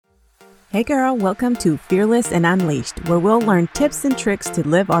Hey girl, welcome to Fearless and Unleashed, where we'll learn tips and tricks to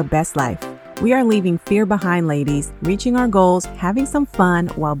live our best life. We are leaving fear behind, ladies, reaching our goals, having some fun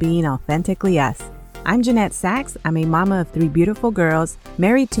while being authentically us. I'm Jeanette Sachs. I'm a mama of 3 beautiful girls,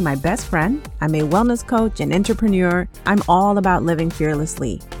 married to my best friend. I'm a wellness coach and entrepreneur. I'm all about living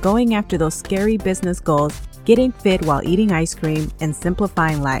fearlessly, going after those scary business goals, getting fit while eating ice cream, and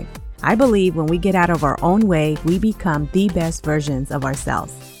simplifying life. I believe when we get out of our own way, we become the best versions of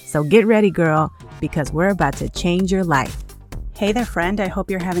ourselves. So get ready, girl, because we're about to change your life. Hey there, friend. I hope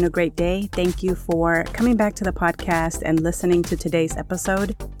you're having a great day. Thank you for coming back to the podcast and listening to today's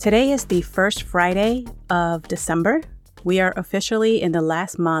episode. Today is the first Friday of December. We are officially in the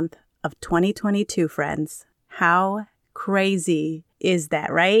last month of 2022, friends. How crazy is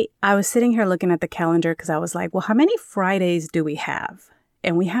that, right? I was sitting here looking at the calendar because I was like, well, how many Fridays do we have?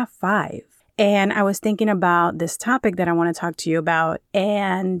 And we have 5. And I was thinking about this topic that I want to talk to you about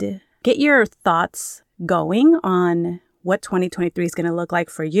and get your thoughts going on what 2023 is going to look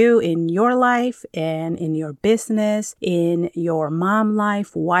like for you in your life and in your business, in your mom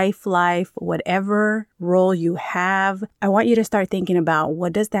life, wife life, whatever role you have. I want you to start thinking about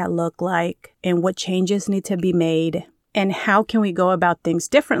what does that look like and what changes need to be made and how can we go about things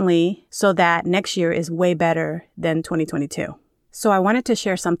differently so that next year is way better than 2022. So I wanted to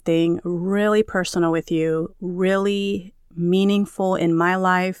share something really personal with you, really meaningful in my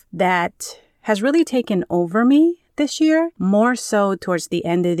life that has really taken over me this year, more so towards the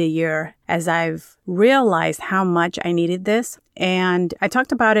end of the year as I've realized how much I needed this. And I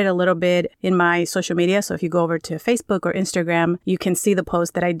talked about it a little bit in my social media. So if you go over to Facebook or Instagram, you can see the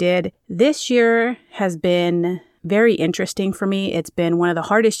post that I did. This year has been very interesting for me. It's been one of the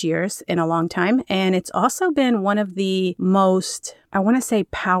hardest years in a long time. And it's also been one of the most, I want to say,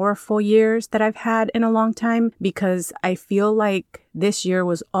 powerful years that I've had in a long time because I feel like this year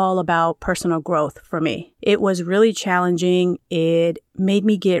was all about personal growth for me. It was really challenging. It made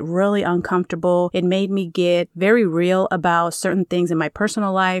me get really uncomfortable. It made me get very real about certain things in my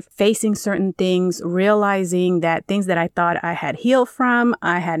personal life, facing certain things, realizing that things that I thought I had healed from,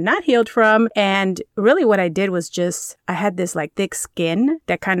 I had not healed from. And really what I did was I had this like thick skin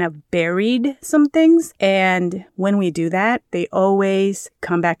that kind of buried some things. And when we do that, they always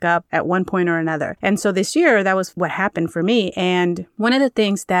come back up at one point or another. And so this year, that was what happened for me. And one of the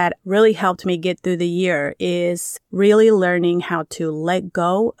things that really helped me get through the year is really learning how to let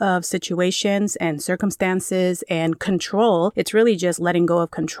go of situations and circumstances and control. It's really just letting go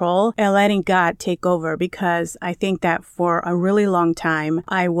of control and letting God take over, because I think that for a really long time,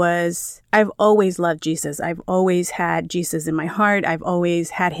 I've always loved Jesus. I've always had Jesus in my heart. I've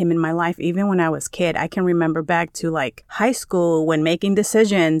always had him in my life, even when I was a kid. I can remember back to like high school when making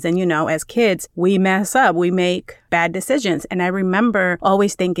decisions. And, as kids, we mess up. We make bad decisions. And I remember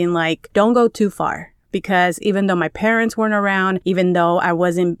always thinking like, don't go too far. Because even though my parents weren't around, even though I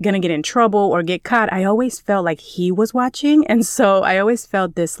wasn't going to get in trouble or get caught, I always felt like he was watching. And so I always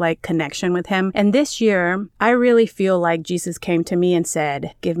felt this like connection with him. And this year, I really feel like Jesus came to me and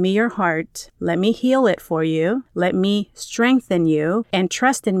said, give me your heart. Let me heal it for you. Let me strengthen you and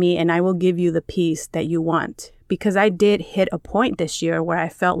trust in me, and I will give you the peace that you want. Because I did hit a point this year where I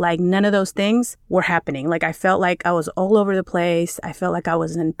felt like none of those things were happening. Like I felt like I was all over the place. I felt like I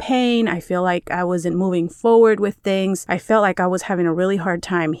was in pain. I feel like I wasn't moving forward with things. I felt like I was having a really hard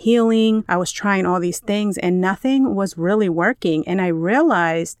time healing. I was trying all these things and nothing was really working. And I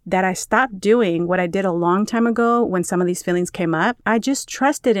realized that I stopped doing what I did a long time ago when some of these feelings came up. I just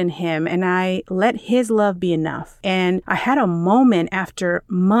trusted in him and I let his love be enough. And I had a moment after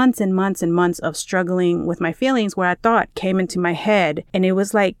months and months and months of struggling with my feelings where I thought came into my head, and it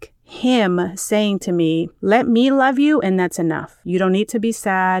was like him saying to me, let me love you and that's enough. You don't need to be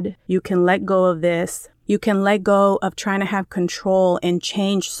sad. You can let go of this. You can let go of trying to have control and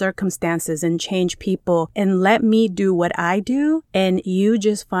change circumstances and change people and let me do what I do. And you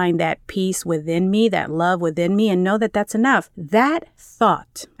just find that peace within me, that love within me, and know that that's enough. That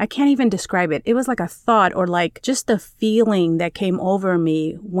thought, I can't even describe it. It was like a thought or like just a feeling that came over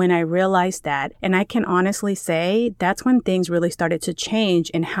me when I realized that. And I can honestly say that's when things really started to change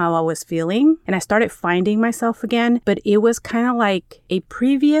in how I was feeling. And I started finding myself again. But it was kind of like a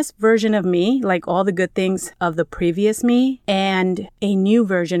previous version of me, like all the good things of the previous me and a new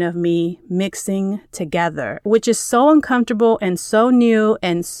version of me mixing together, which is so uncomfortable and so new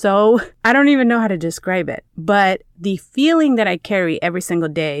and so, I don't even know how to describe it. But the feeling that I carry every single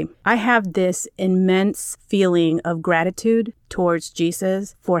day, I have this immense feeling of gratitude towards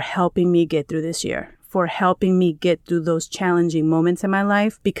Jesus for helping me get through this year, for helping me get through those challenging moments in my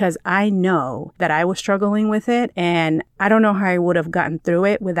life, because I know that I was struggling with it and I don't know how I would have gotten through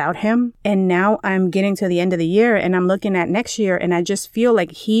it without him. And now I'm getting to the end of the year and I'm looking at next year and I just feel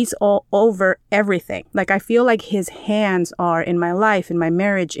like he's all over everything. Like I feel like his hands are in my life, in my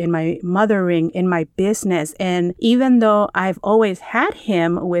marriage, in my mothering, in my business. And even though I've always had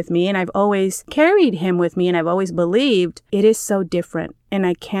him with me and I've always carried him with me and I've always believed, it is so different. And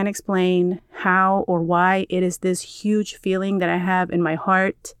I can't explain how or why. It is this huge feeling that I have in my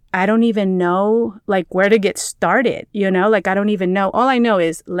heart. I don't even know where to get started, I don't even know. All I know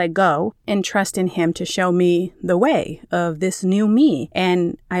is let go and trust in him to show me the way of this new me.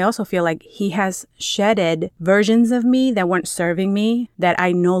 And I also feel like he has shedded versions of me that weren't serving me that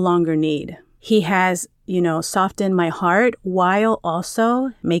I no longer need. He has, softened my heart while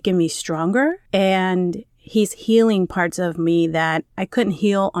also making me stronger. And he's healing parts of me that I couldn't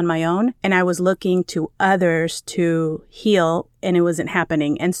heal on my own. And I was looking to others to heal and it wasn't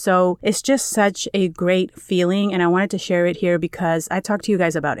happening. And so it's just such a great feeling. And I wanted to share it here because I talk to you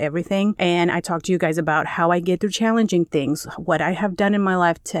guys about everything. And I talk to you guys about how I get through challenging things, what I have done in my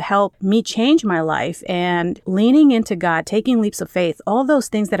life to help me change my life, and leaning into God, taking leaps of faith. All those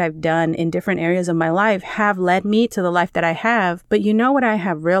things that I've done in different areas of my life have led me to the life that I have. But what I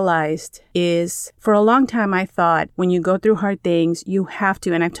have realized is for a long time, I thought when you go through hard things, you have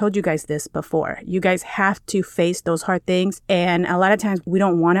to, and I've told you guys this before, you guys have to face those hard things. And a lot of times we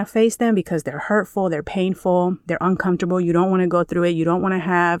don't want to face them because they're hurtful, they're painful, they're uncomfortable. You don't want to go through it. You don't want to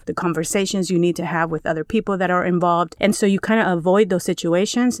have the conversations you need to have with other people that are involved. And so you kind of avoid those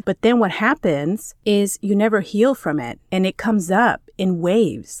situations. But then what happens is you never heal from it and it comes up in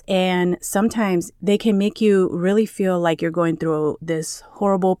waves. And sometimes they can make you really feel like you're going through this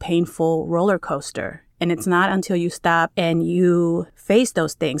horrible, painful roller coaster. And it's not until you stop and you face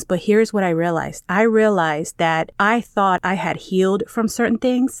those things. But here's what I realized. I realized that I thought I had healed from certain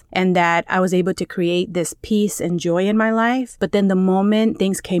things and that I was able to create this peace and joy in my life. But then the moment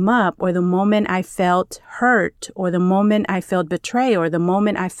things came up, or the moment I felt hurt, or the moment I felt betrayed, or the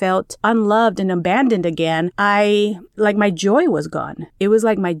moment I felt unloved and abandoned again, my joy was gone. It was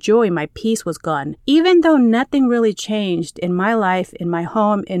like my joy, my peace was gone. Even though nothing really changed in my life, in my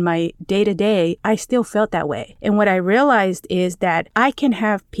home, in my day-to-day, I still felt that way. And what I realized is that I can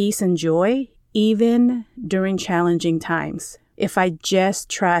have peace and joy even during challenging times if I just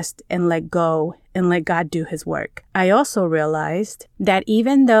trust and let go and let God do his work. I also realized that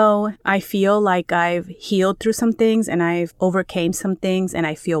even though I feel like I've healed through some things and I've overcame some things and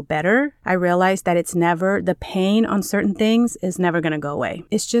I feel better, I realized that the pain on certain things is never going to go away.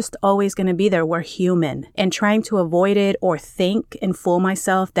 It's just always going to be there. We're human. And trying to avoid it or think and fool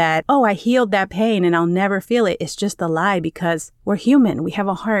myself that, I healed that pain and I'll never feel it, it's just a lie, because we're human. We have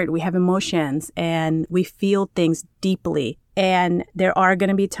a heart, we have emotions, and we feel things deeply. And there are going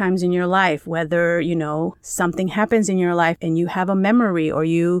to be times in your life, whether, something happens in your life and you have a memory, or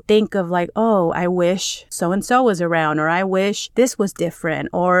you think of I wish so-and-so was around, or I wish this was different,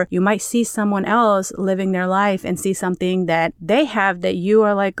 or you might see someone else living their life and see something that they have that you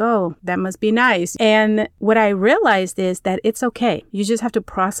are like, oh, that must be nice. And what I realized is that it's okay. You just have to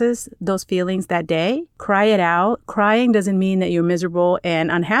process those feelings that day, cry it out. Crying doesn't mean that you're miserable and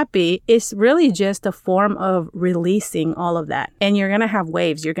unhappy. It's really just a form of releasing all of that. And you're going to have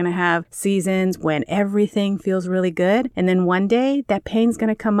waves. You're going to have seasons when everything feels really good. And then one day that pain's going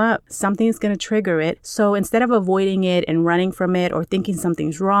to come up. Something's going to trigger it. So instead of avoiding it and running from it or thinking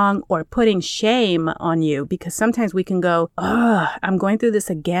something's wrong or putting shame on you, because sometimes we can go, I'm going through this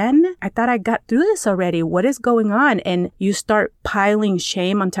again. I thought I got through this already. What is going on? And you start piling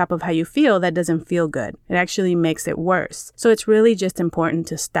shame on top of how you feel. That doesn't feel good. It actually makes it worse. So it's really just important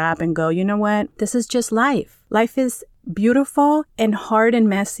to stop and go, you know what? This is just life. Life is beautiful and hard and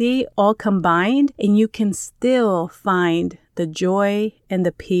messy all combined, and you can still find the joy and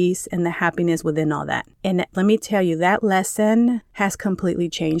the peace and the happiness within all that. And let me tell you, that lesson has completely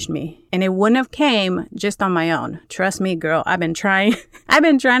changed me. And it wouldn't have came just on my own. Trust me, girl, I've been trying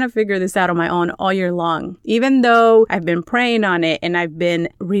to figure this out on my own all year long. Even though I've been praying on it and I've been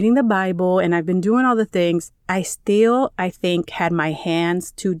reading the Bible and I've been doing all the things, I still, I think, had my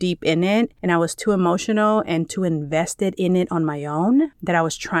hands too deep in it, and I was too emotional and too invested in it on my own, that I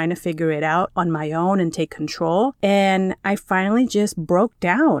was trying to figure it out on my own and take control. And I finally just broke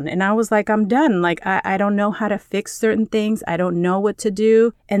down and I was like, I'm done. I don't know how to fix certain things. I don't know what to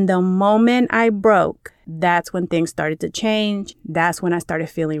do. And the moment I broke, that's when things started to change. That's when I started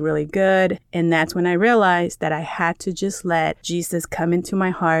feeling really good. And that's when I realized that I had to just let Jesus come into my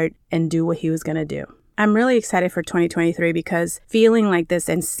heart and do what he was going to do. I'm really excited for 2023 because feeling like this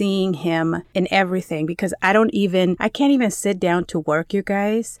and seeing him in everything, because I can't even sit down to work, you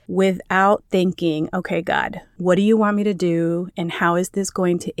guys, without thinking, okay, God, what do you want me to do? And how is this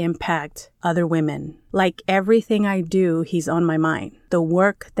going to impact other women? Like everything I do, he's on my mind. The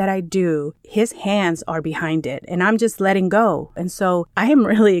work that I do, his hands are behind it and I'm just letting go. And so I am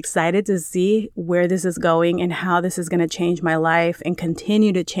really excited to see where this is going and how this is going to change my life and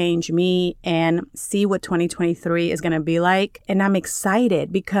continue to change me and see what 2023 is going to be like. And I'm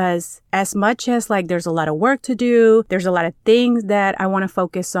excited because as much as like there's a lot of work to do, there's a lot of things that I want to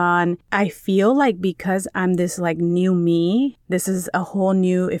focus on. I feel like because I'm this like new me, this is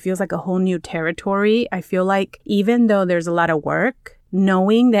it feels like a whole new territory. I feel like even though there's a lot of work,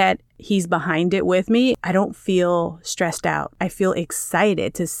 knowing that he's behind it with me, I don't feel stressed out. I feel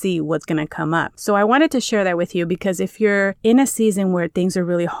excited to see what's going to come up. So I wanted to share that with you because if you're in a season where things are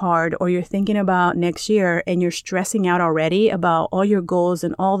really hard or you're thinking about next year and you're stressing out already about all your goals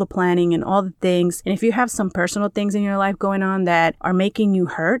and all the planning and all the things, and if you have some personal things in your life going on that are making you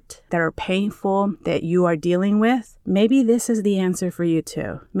hurt, that are painful, that you are dealing with, maybe this is the answer for you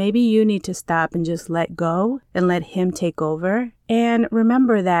too. Maybe you need to stop and just let go and let him take over. And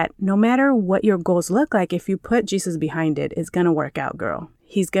remember that no matter what your goals look like, if you put Jesus behind it, it's going to work out, girl.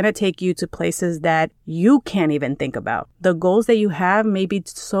 He's going to take you to places that you can't even think about. The goals that you have may be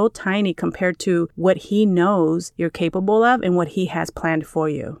so tiny compared to what he knows you're capable of and what he has planned for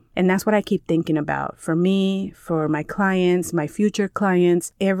you. And that's what I keep thinking about for me, for my clients, my future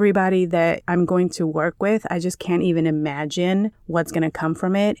clients, everybody that I'm going to work with. I just can't even imagine what's going to come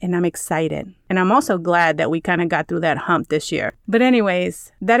from it. And I'm excited. And I'm also glad that we kind of got through that hump this year. But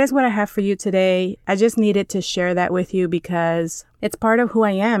anyways, that is what I have for you today. I just needed to share that with you because it's part of who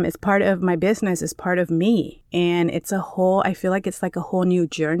I am. It's part of my business. It's part of me. And I feel like it's like a whole new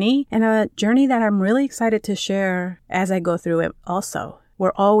journey and a journey that I'm really excited to share as I go through it also.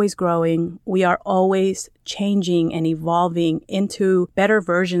 We're always growing. We are always changing and evolving into better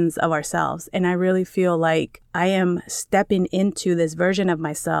versions of ourselves. And I really feel like I am stepping into this version of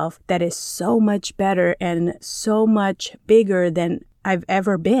myself that is so much better and so much bigger than I've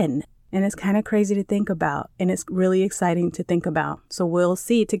ever been. And it's kind of crazy to think about. And it's really exciting to think about. So we'll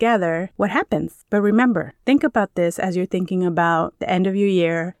see together what happens. But remember, think about this as you're thinking about the end of your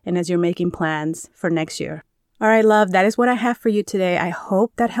year and as you're making plans for next year. All right, love, that is what I have for you today. I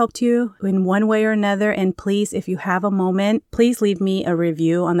hope that helped you in one way or another. And please, if you have a moment, please leave me a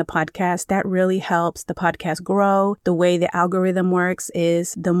review on the podcast. That really helps the podcast grow. The way the algorithm works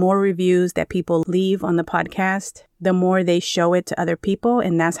is the more reviews that people leave on the podcast, the more they show it to other people,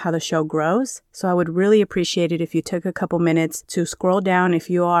 and that's how the show grows. So I would really appreciate it if you took a couple minutes to scroll down. If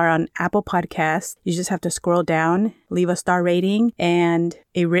you are on Apple Podcasts, you just have to scroll down, leave a star rating and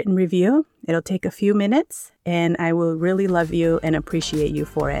a written review. It'll take a few minutes, and I will really love you and appreciate you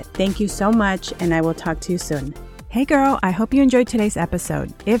for it. Thank you so much, and I will talk to you soon. Hey girl, I hope you enjoyed today's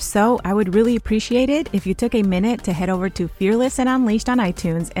episode. If so, I would really appreciate it if you took a minute to head over to Fearless and Unleashed on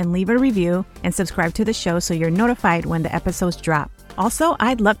iTunes and leave a review and subscribe to the show so you're notified when the episodes drop. Also,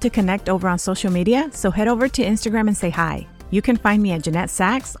 I'd love to connect over on social media, so head over to Instagram and say hi. You can find me at Jeanette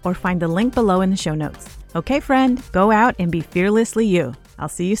Sachs or find the link below in the show notes. Okay, friend, go out and be fearlessly you. I'll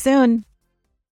see you soon.